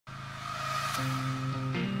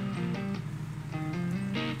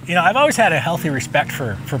You know, I've always had a healthy respect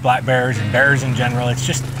for black bears and bears in general.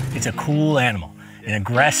 It's a cool animal, an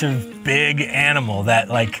aggressive, big animal that,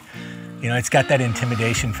 like, you know, it's got that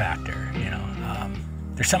intimidation factor, you know.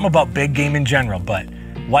 There's something about big game in general, but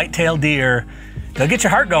white-tailed deer, they'll get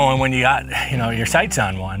your heart going when you got, you know, your sights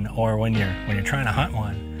on one, or when you're trying to hunt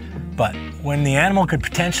one. But when the animal could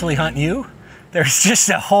potentially hunt you, there's just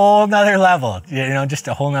a whole nother level, you know, just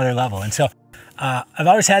a whole nother level. And so I've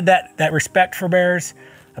always had that respect for bears.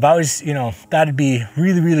 I've always, you know, thought it'd be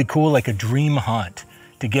really, really cool, like a dream hunt,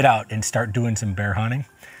 to get out and start doing some bear hunting.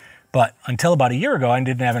 But until about a year ago, I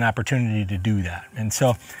didn't have an opportunity to do that. And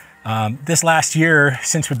so this last year,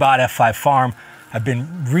 since we bought F5 Farm, I've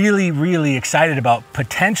been really, really excited about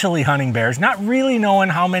potentially hunting bears, not really knowing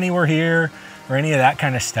how many were here or any of that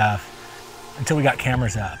kind of stuff, until we got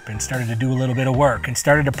cameras up and started to do a little bit of work and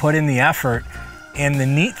started to put in the effort. And the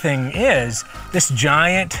neat thing is, this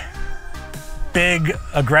giant, big,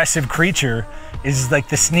 aggressive creature is like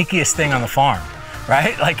the sneakiest thing on the farm,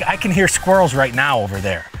 right? Like, I can hear squirrels right now over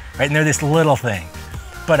there, right? And they're this little thing.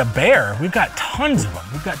 But a bear, we've got tons of them.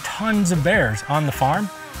 We've got tons of bears on the farm,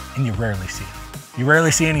 and you rarely see them. You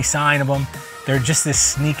rarely see any sign of them. They're just this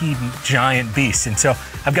sneaky giant beast. And so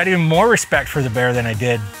I've got even more respect for the bear than I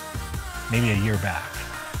did maybe a year back.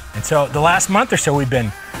 And so the last month or so, we've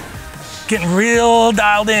been getting real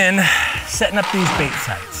dialed in, setting up these bait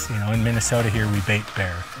sites. You know, in Minnesota here, we bait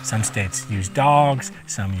bear. Some states use dogs,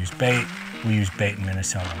 some use bait. We use bait in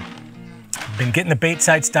Minnesota. Been getting the bait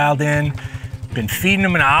sites dialed in, been feeding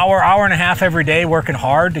them an hour and a half every day, working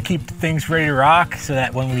hard to keep things ready to rock, so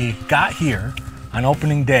that when we got here on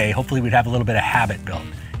opening day, hopefully we'd have a little bit of habit built,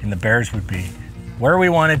 and the bears would be where we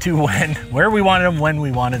wanted to, where we wanted them, when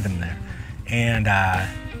we wanted them there. And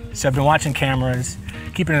so I've been watching cameras,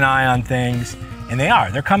 keeping an eye on things, and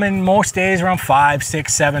they're coming most days around 5,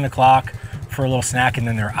 6, 7 o'clock for a little snack, and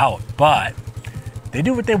then they're out. But they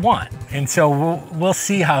do what they want. And so we'll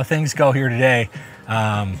see how things go here today.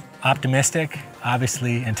 Optimistic,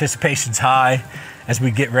 obviously, anticipation's high as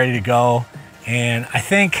we get ready to go. And I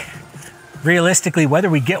think realistically, whether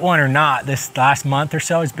we get one or not, this last month or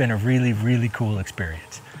so has been a really, really cool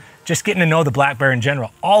experience. Just getting to know the black bear in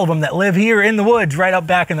general, all of them that live here in the woods, right up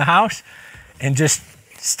back in the house, and just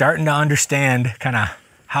starting to understand kind of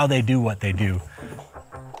how they do what they do.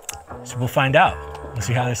 So we'll find out. We'll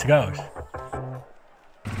see how this goes.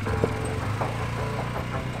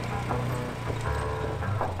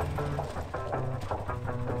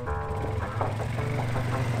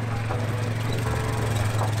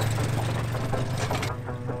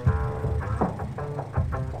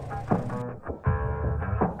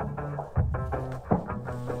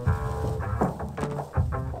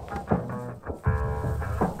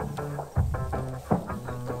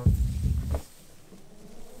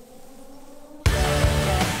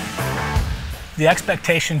 The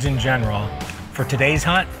expectations in general for today's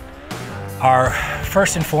hunt are,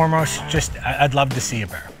 first and foremost, just I'd love to see a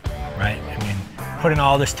bear, right? I mean, put in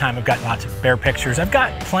all this time, I've got lots of bear pictures. I've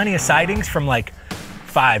got plenty of sightings from like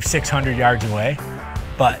 500, 600 yards away,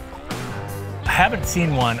 but I haven't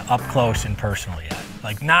seen one up close and personal yet.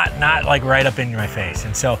 Like not like right up in my face.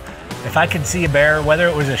 And so if I could see a bear, whether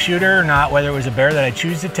it was a shooter or not, whether it was a bear that I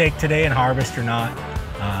choose to take today and harvest or not,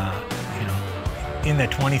 you know, in the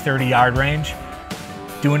 20, 30 yard range,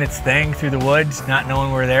 doing its thing through the woods, not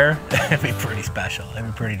knowing we're there, that'd be pretty special.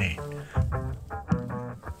 That'd be pretty neat.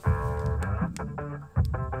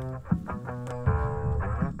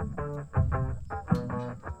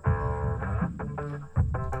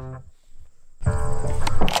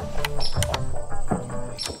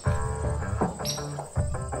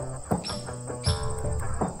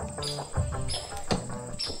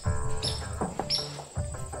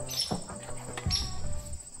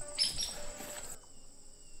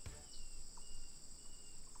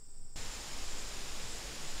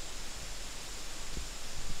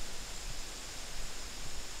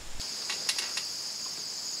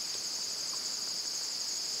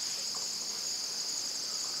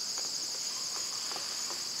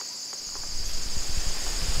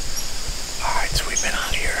 So we've been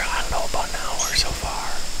out here, I don't know, about an hour so far.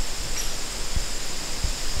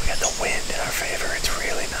 We got the wind in our favor. It's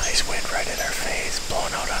really nice wind right in our face,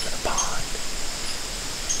 blowing out onto the pond.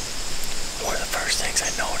 One of the first things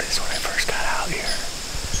I noticed when I first got out here,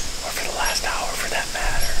 or for the last hour for that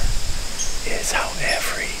matter, is how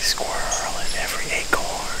every squirrel and every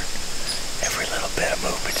acorn, every little bit of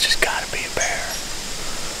movement's just gotta be a bear.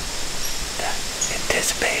 That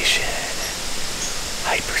anticipation,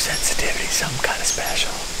 hypersensitivity, something kind of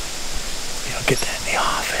special. You don't get that in the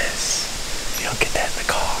office. You don't get that in the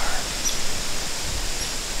car.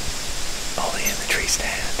 Only in the tree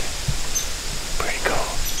stand.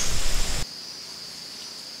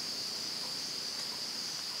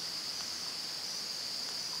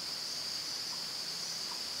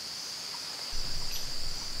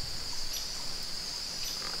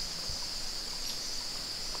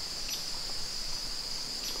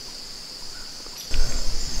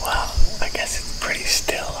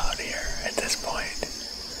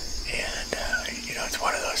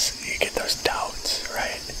 get those doubts,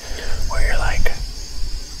 right? Where you're like,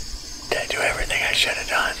 did I do everything I should have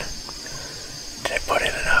done? Did I put in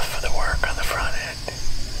enough of the work on the front end?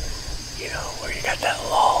 You know, where you got that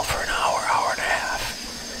lull for an hour, hour and a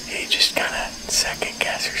half, and you just kind of second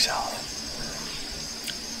guess yourself.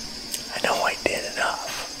 I know I did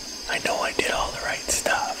enough. I know I did all the right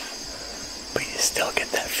stuff. But you still get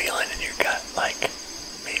that feeling in your gut like,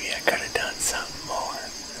 maybe I could have done something more.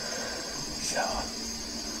 So,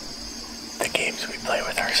 the games we play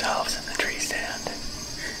with ourselves in the tree stand.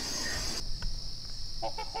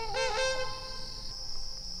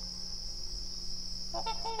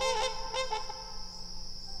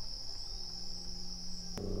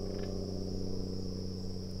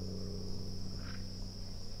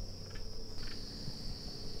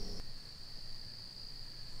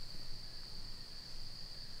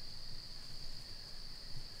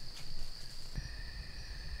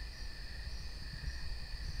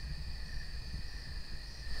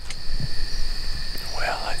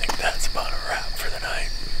 That's about a wrap for the night.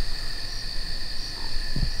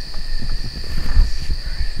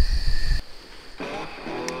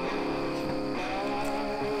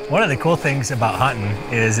 One of the cool things about hunting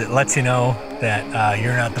is it lets you know that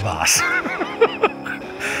you're not the boss.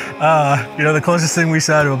 You know, the closest thing we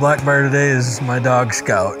saw to a black bear today is my dog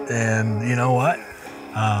Scout. And you know what?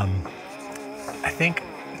 I think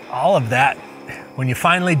all of that, when you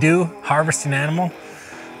finally do harvest an animal,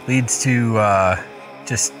 leads to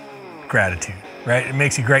just gratitude, right? It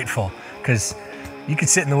makes you grateful because you could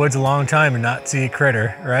sit in the woods a long time and not see a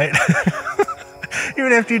critter, right?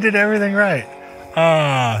 Even after you did everything right.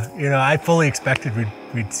 You know, I fully expected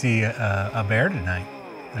we'd see a bear tonight.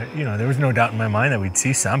 You know, there was no doubt in my mind that we'd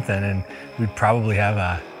see something, and we'd probably have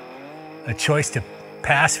a choice to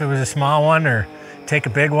pass if it was a small one, or take a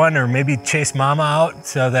big one, or maybe chase mama out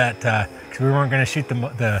so that, because we weren't going to shoot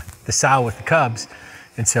the sow with the cubs.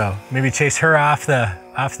 And so maybe chase her off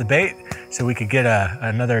the bait so we could get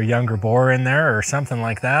another younger boar in there or something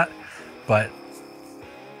like that. But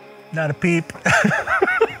not a peep.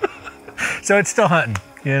 So it's still hunting,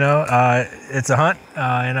 you know. It's a hunt,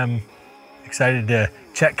 and I'm excited to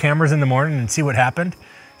check cameras in the morning and see what happened.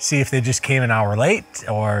 See if they just came an hour late,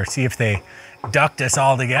 or see if they ducked us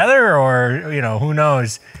all together, or, you know, who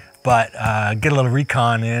knows. But get a little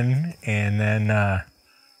recon in, and then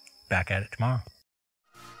back at it tomorrow.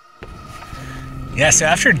 Yeah, so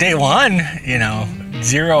after day one, you know,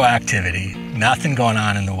 zero activity, nothing going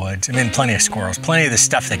on in the woods. I mean, plenty of squirrels, plenty of the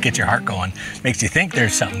stuff that gets your heart going, makes you think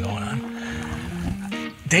there's something going on.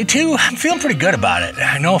 Day two, I'm feeling pretty good about it.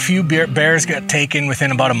 I know a few bears got taken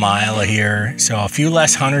within about a mile of here, so a few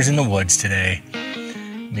less hunters in the woods today.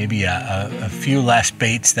 Maybe a few less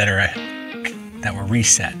baits that were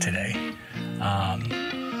reset today.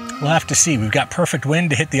 We'll have to see. We've got perfect wind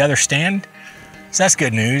to hit the other stand. So that's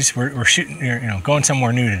good news. We're shooting, you know, going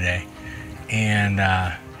somewhere new today, and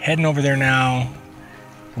heading over there now.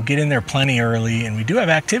 We'll get in there plenty early, and we do have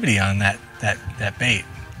activity on that bait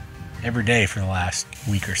every day for the last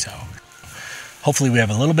week or so. Hopefully we have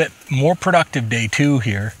a little bit more productive day two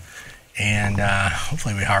here, and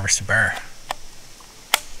hopefully we harvest a bear.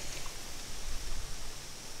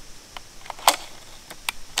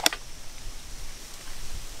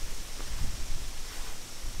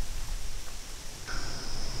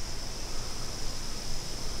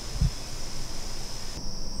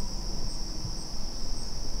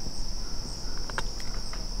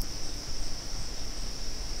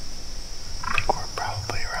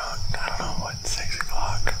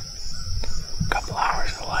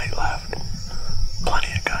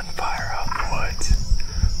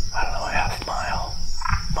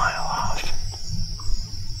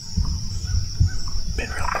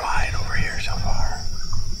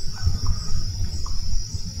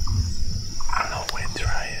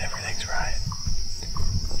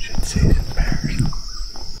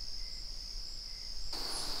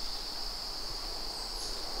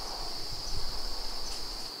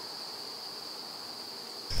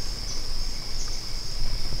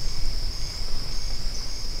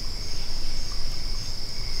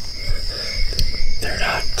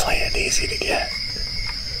 Easy to get.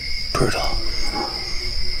 Brutal.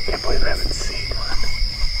 Can't believe I haven't seen one.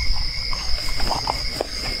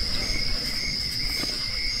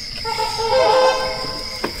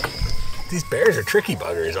 These bears are tricky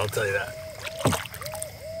buggers, I'll tell you that.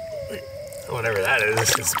 Whatever that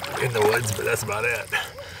is, it's in the woods, but that's about it.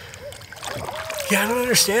 Yeah, I don't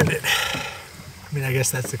understand it. I mean, I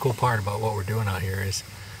guess that's the cool part about what we're doing out here is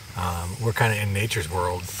we're kind of in nature's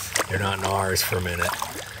world. They're not in ours for a minute.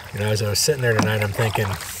 You know, as I was sitting there tonight, I'm thinking,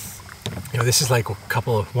 you know, this is like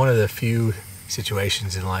one of the few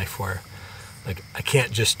situations in life where like I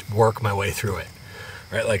can't just work my way through it,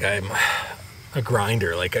 right? Like I'm a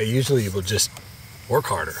grinder. Like I usually will just work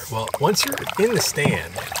harder. Well, once you're in the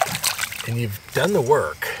stand and you've done the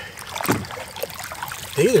work,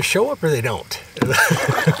 they either show up or they don't.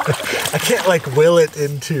 I can't like will it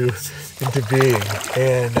into being.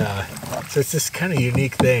 And so it's this kind of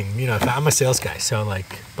unique thing. You know, if I'm a sales guy, so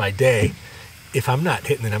like by day, if I'm not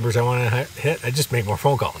hitting the numbers I want to hit, I just make more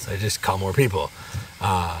phone calls. I just call more people.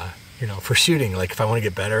 You know, for shooting, like if I want to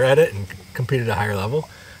get better at it and compete at a higher level,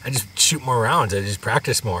 I just shoot more rounds. I just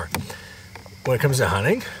practice more. When it comes to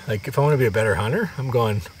hunting, like if I want to be a better hunter, I'm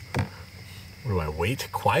going, what do I wait?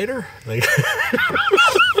 Quieter? Like,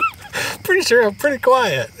 pretty sure I'm pretty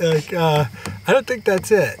quiet. Like, I don't think that's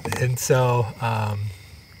it. And so,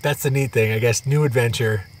 that's the neat thing, I guess. New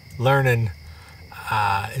adventure, learning,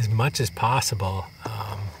 as much as possible.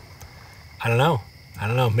 I don't know.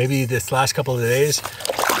 Maybe this last couple of days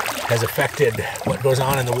has affected what goes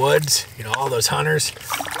on in the woods. You know, all those hunters,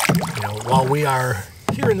 you know, while we are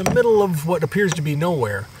here in the middle of what appears to be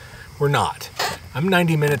nowhere, we're not. I'm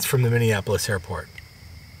 90 minutes from the Minneapolis airport.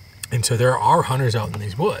 And so there are hunters out in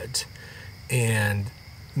these woods. And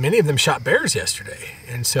many of them shot bears yesterday.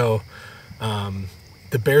 And so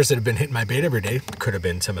the bears that have been hitting my bait every day could have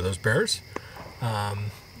been some of those bears.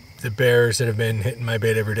 The bears that have been hitting my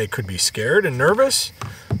bait every day could be scared and nervous.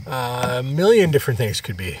 A million different things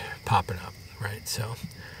could be popping up, right? So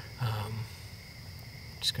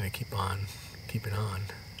just going to keep on keeping on.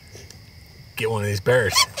 Get one of these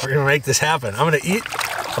bears. We're going to make this happen. I'm going to eat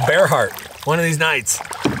a bear heart one of these nights.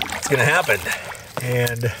 It's going to happen.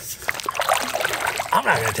 And I'm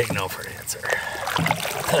not going to take no for an answer.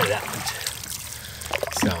 I'll tell you that much.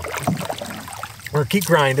 So we're going to keep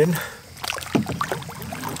grinding.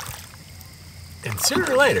 And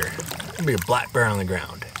sooner or later, there's going to be a black bear on the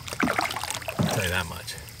ground. I'll tell you that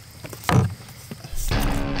much.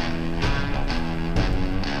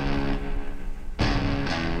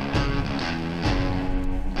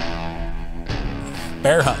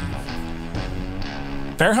 Bear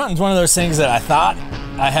hunting. Bear hunting is one of those things that I thought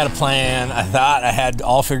I had a plan, I thought I had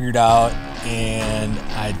all figured out, and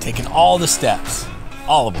I had taken all the steps,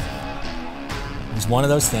 all of them. It was one of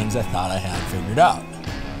those things I thought I had figured out.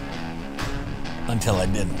 Until I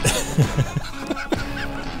didn't.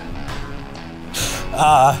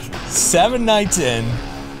 7 nights in,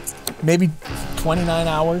 maybe 29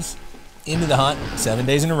 hours into the hunt, 7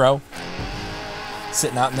 days in a row,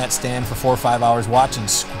 sitting out in that stand for 4 or 5 hours watching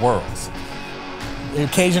squirrels. The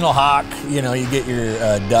occasional hawk, you know, you get your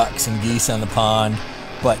ducks and geese on the pond,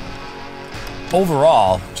 but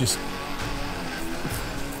overall, just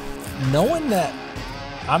knowing that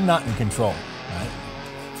I'm not in control, right?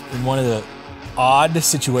 In one of the odd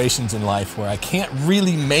situations in life where I can't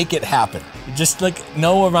really make it happen. Just like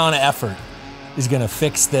no amount of effort is gonna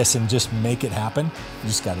fix this and just make it happen. You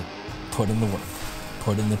just gotta put in the work,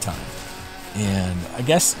 put in the time. And I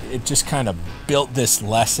guess it just kind of built this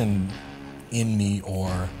lesson in me,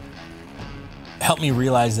 or helped me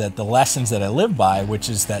realize that the lessons that I live by, which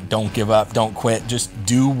is that don't give up, don't quit, just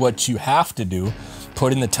do what you have to do,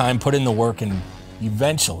 put in the time, put in the work, and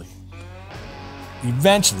eventually,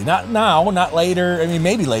 not now, not later, I mean,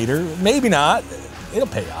 maybe later, maybe not, it'll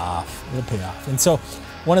pay off, And so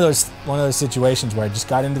one of those situations where I just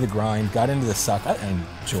got into the grind, got into the suck. I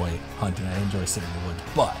enjoy hunting, I enjoy sitting in the woods,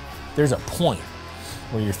 but there's a point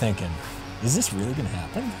where you're thinking, is this really gonna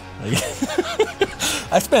happen? Like,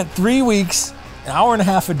 I spent 3 weeks, an hour and a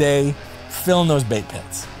half a day, filling those bait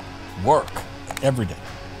pits. Work every day,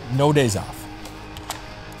 no days off.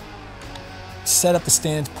 Set up the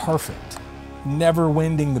stands perfect, never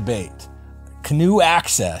winding the bait. Canoe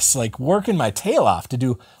access, like working my tail off to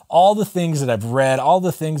do all the things that I've read, all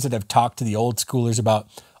the things that I've talked to the old schoolers about,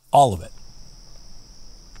 all of it.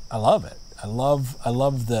 I love it. I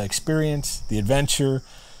love the experience, the adventure,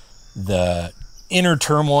 the inner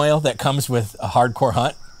turmoil that comes with a hardcore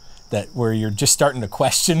hunt, that where you're just starting to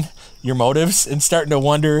question your motives and starting to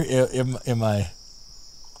wonder, am I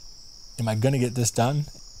going to get this done?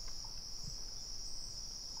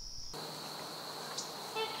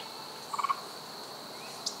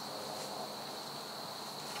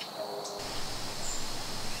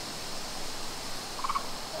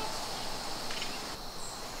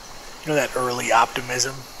 You know that early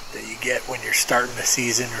optimism that you get when you're starting a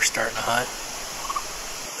season or starting a hunt?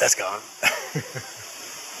 That's gone.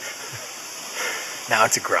 Now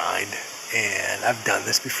it's a grind. And I've done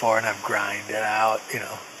this before, and I've grinded out,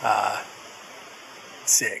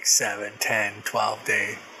 6, 7, 10, 12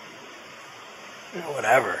 day,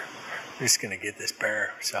 whatever. I'm just going to get this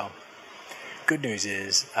bear. So good news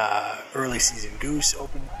is early season goose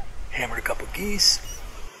opened, hammered a couple geese.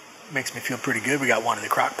 Makes me feel pretty good. We got one in the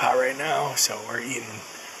crock pot right now, so we're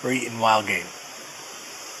eating wild game.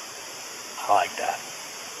 I like that.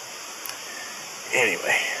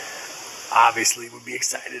 Anyway, obviously we'd be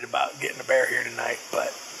excited about getting a bear here tonight,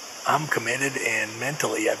 but I'm committed, and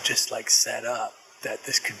mentally I've just like set up that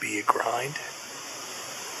this could be a grind.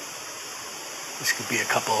 This could be a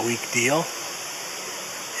couple of week deal,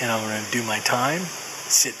 and I'm going to do my time,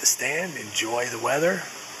 sit the stand, enjoy the weather,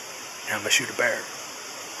 and I'm going to shoot a bear.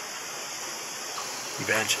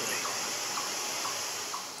 Eventually.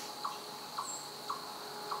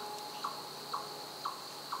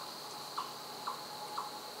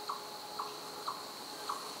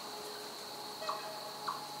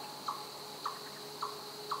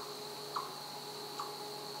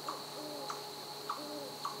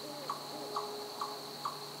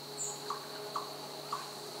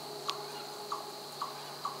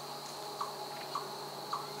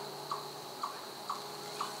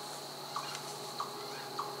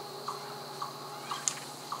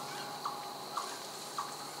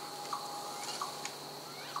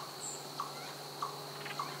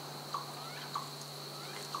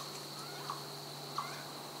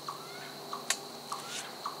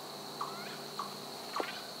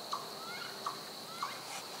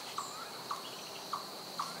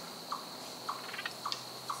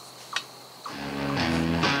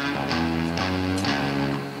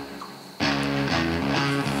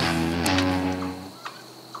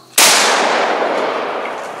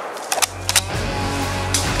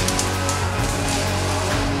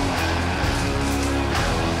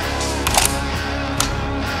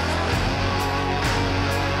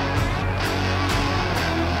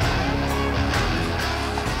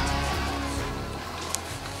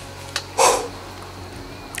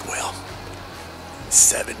 Well,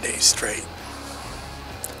 7 days straight,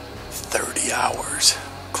 30 hours,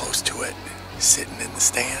 close to it, sitting in the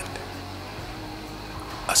stand.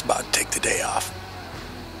 I was about to take the day off.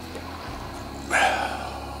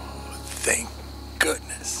 Thank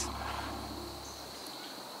goodness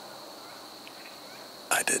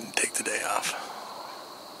I didn't take the day off.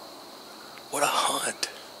 What a hunt.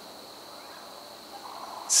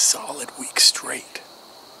 Solid week straight.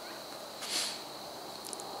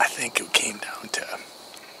 I think it came down to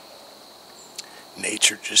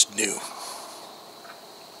nature just knew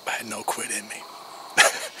I had no quit in me.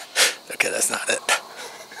 Okay, that's not it.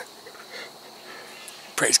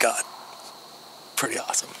 Praise God. Pretty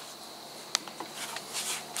awesome.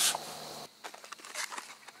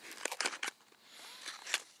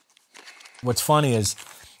 What's funny is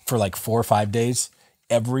for like 4 or 5 days,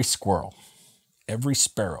 every squirrel, every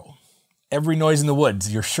sparrow, every noise in the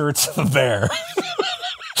woods, you're sure it's a bear.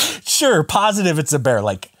 Sure, positive it's a bear.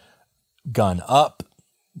 Like, gun up,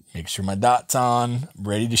 make sure my dot's on,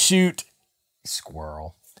 ready to shoot,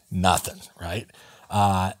 squirrel, nothing, right?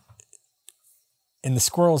 And the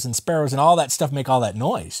squirrels and sparrows and all that stuff make all that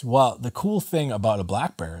noise. Well, the cool thing about a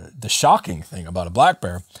black bear, the shocking thing about a black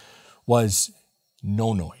bear was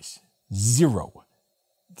no noise, zero.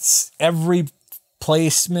 Every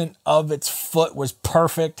placement of its foot was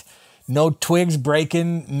perfect. No twigs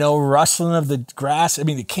breaking, no rustling of the grass. I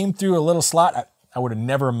mean, it came through a little slot. I would have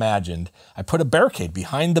never imagined. I put a barricade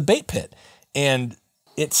behind the bait pit, and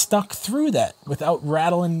it stuck through that without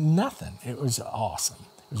rattling nothing. It was awesome.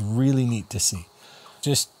 It was really neat to see.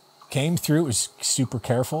 Just came through. It was super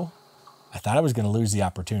careful. I thought I was going to lose the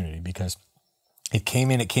opportunity because it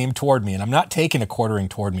came in, it came toward me, and I'm not taking a quartering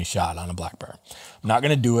toward me shot on a black bear. I'm not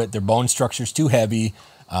going to do it. Their bone structure's too heavy.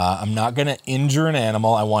 I'm not going to injure an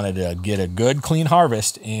animal. I wanted to get a good, clean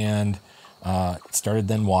harvest, and started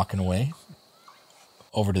then walking away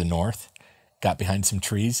over to the north, got behind some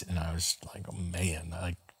trees, and I was like, oh, man,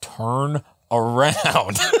 like, turn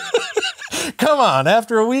around. Come on,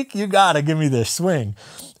 after a week, you got to give me this swing.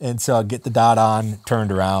 And so I get the dot on,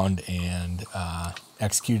 turned around, and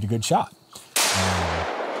executed a good shot.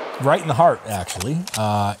 Right in the heart, actually.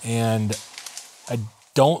 And I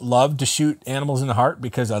don't love to shoot animals in the heart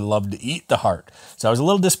because I love to eat the heart. So I was a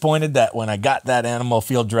little disappointed that when I got that animal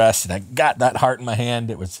field dressed and I got that heart in my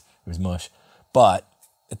hand, it was mush. But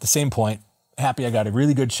at the same point, happy I got a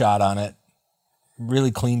really good shot on it.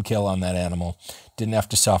 Really clean kill on that animal. Didn't have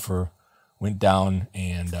to suffer. Went down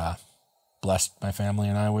and blessed my family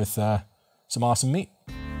and I with some awesome meat.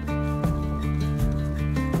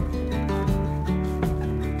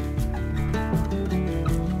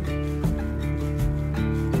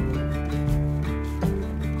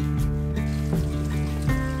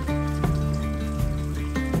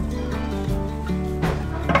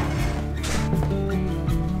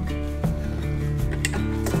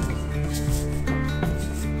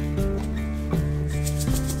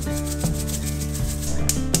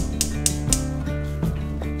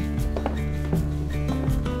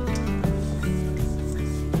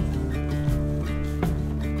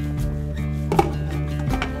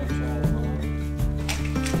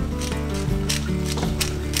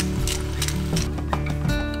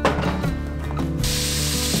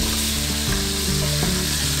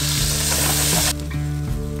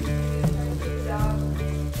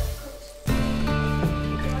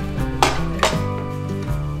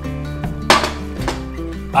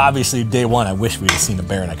 obviously day one, I wish we'd have seen a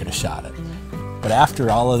bear and I could have shot it. But after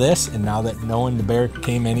all of this, and now that knowing the bear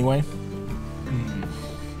came anyway,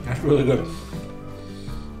 That's really good.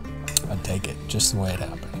 I'd take it just the way it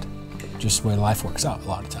happened. Just the way life works out a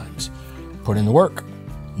lot of times. Put in the work,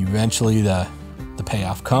 eventually the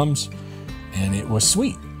payoff comes, and it was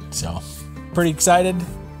sweet. So pretty excited,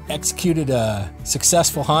 executed a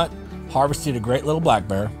successful hunt, harvested a great little black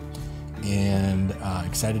bear, and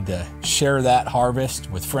excited to share that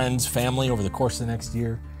harvest with friends, family over the course of the next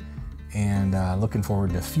year, and looking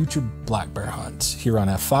forward to future black bear hunts here on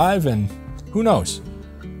F5, and who knows,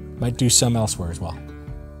 might do some elsewhere as well.